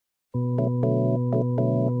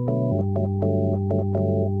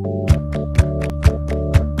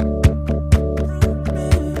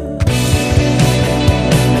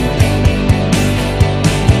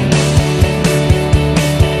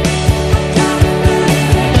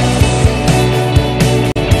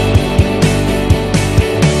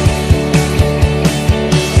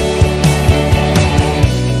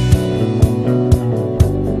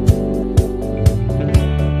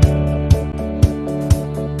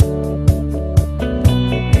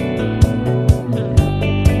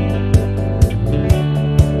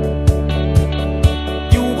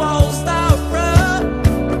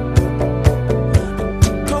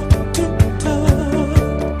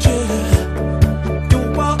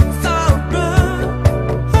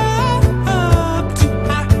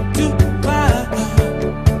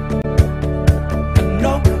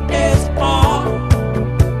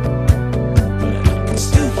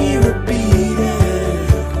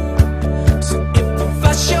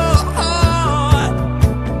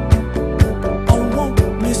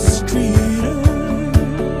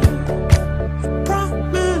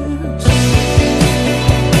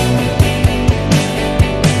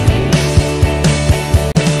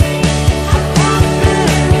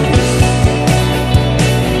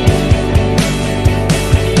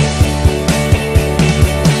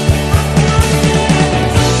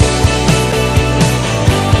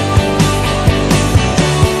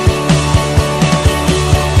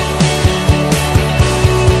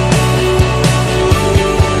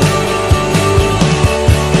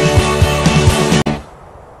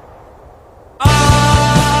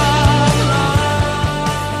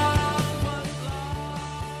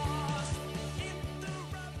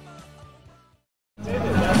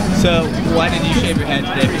So, why did you shave your head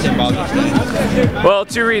today for St. Baldrick's Day? Well,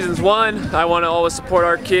 two reasons. One, I want to always support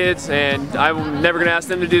our kids, and I'm never going to ask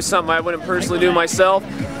them to do something I wouldn't personally do myself.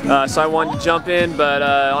 So I wanted to jump in, but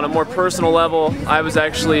on a more personal level, I was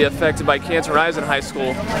actually affected by cancer when I was in high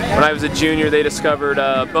school. When I was a junior, they discovered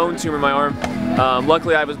a bone tumor in my arm.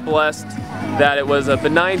 Luckily, I was blessed that it was a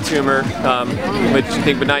benign tumor, which you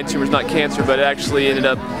think benign tumor is not cancer, but it actually ended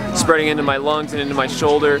up spreading into my lungs and into my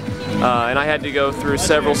shoulder. And I had to go through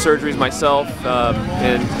several surgeries myself,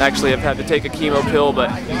 and actually I've had to take a chemo pill, but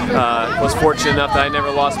was fortunate enough that I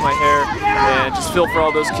never lost my hair. And just feel for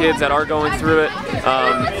all those kids that are going through it.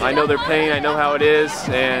 I know their pain, I know how it is,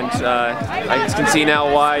 and I can see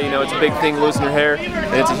now why, you know, it's a big thing losing your hair,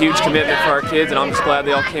 and it's a huge commitment for our kids, and I'm just glad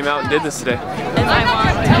they all came out and did this today. I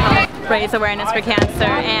want to help raise awareness for cancer,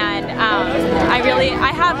 and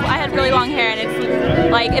I had really long hair, and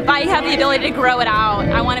it's like if I have the ability to grow it out,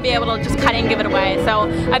 I want to be able to just cut it and give it away. So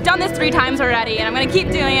I've done this 3 times already, and I'm going to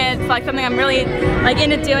keep doing it. It's like something I'm really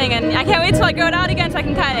into doing, and I can't wait till I grow it out again so I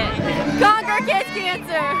can cut it. Conquer kids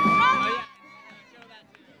cancer!